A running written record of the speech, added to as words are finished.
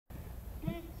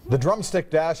The Drumstick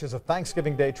Dash is a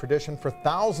Thanksgiving Day tradition for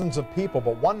thousands of people,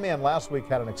 but one man last week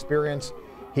had an experience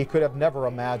he could have never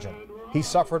imagined. He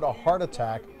suffered a heart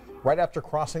attack right after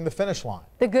crossing the finish line.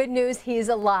 The good news, he's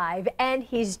alive, and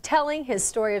he's telling his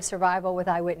story of survival with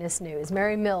Eyewitness News.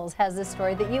 Mary Mills has this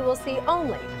story that you will see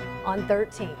only on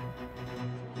 13.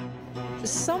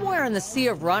 Somewhere in the sea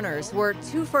of runners were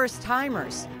two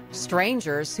first-timers,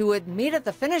 strangers who would meet at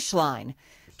the finish line.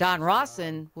 Don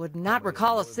Rawson would not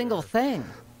recall a single thing.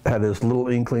 Had this little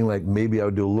inkling like maybe I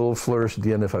would do a little flourish at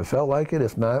the end if I felt like it.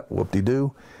 If not,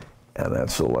 whoop-de-doo. And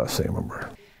that's the last thing I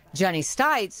remember. Jenny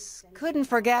Stites couldn't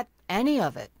forget any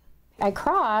of it. I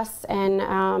cross and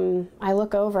I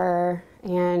look over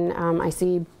and I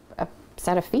see a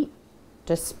set of feet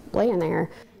just laying there.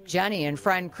 Jenny and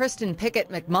friend Kristen Pickett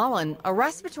McMullen, a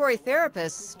respiratory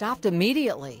therapist, stopped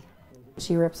immediately.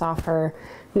 She rips off her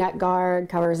neck guard,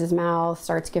 covers his mouth,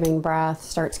 starts giving breath,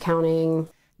 starts counting.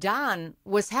 Don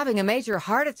was having a major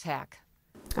heart attack.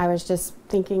 I was just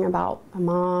thinking about a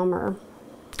mom or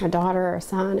a daughter or a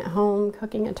son at home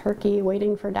cooking a turkey,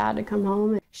 waiting for Dad to come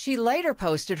home. She later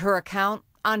posted her account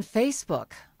on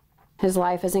Facebook. His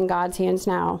life is in God's hands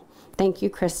now. Thank you,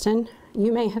 Kristen.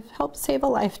 You may have helped save a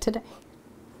life today.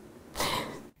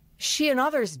 She and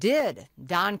others did.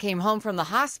 Don came home from the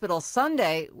hospital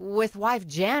Sunday with wife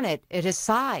Janet at his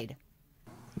side.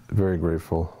 Very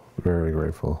grateful, very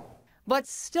grateful. But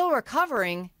still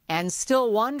recovering and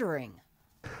still wondering.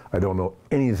 I don't know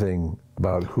anything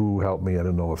about who helped me. I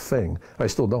don't know a thing. I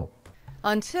still don't.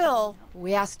 Until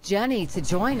we asked Jenny to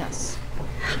join us.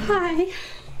 Hi.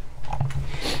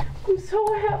 I'm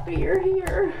so happy you're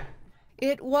here.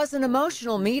 It was an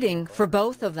emotional meeting for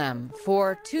both of them,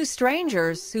 for two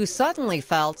strangers who suddenly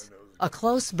felt a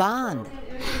close bond.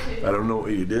 I don't know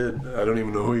what you did. I don't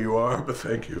even know who you are, but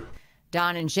thank you.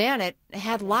 Don and Janet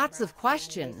had lots of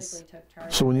questions.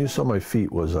 So when you saw my feet,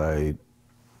 was I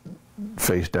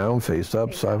face down, face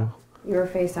up? You were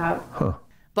face up. Huh.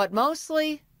 But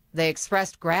mostly, they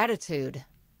expressed gratitude.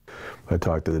 I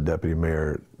talked to the deputy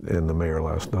mayor and the mayor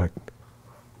last night.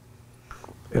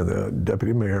 And the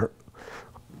deputy mayor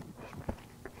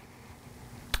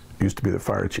used to be the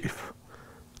fire chief.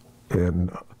 And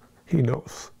he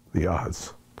knows the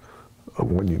odds of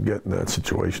when you get in that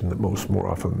situation that more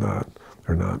often than not,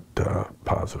 they're not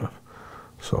positive.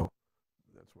 So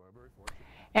that's why I'm very fortunate.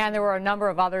 And there were a number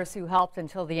of others who helped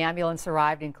until the ambulance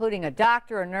arrived, including a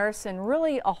doctor, a nurse, and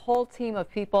really a whole team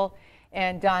of people.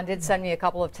 And Don did send me a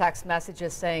couple of text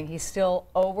messages saying he's still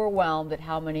overwhelmed at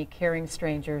how many caring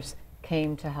strangers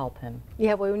came to help him.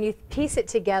 Yeah, well, when you piece it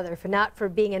together, not for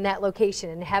being in that location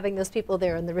and having those people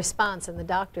there and the response and the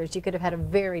doctors, you could have had a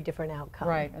very different outcome.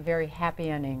 Right, a very happy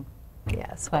ending.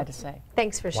 Yes. Glad to say.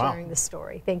 Thanks for sharing the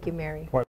story. Thank you, Mary.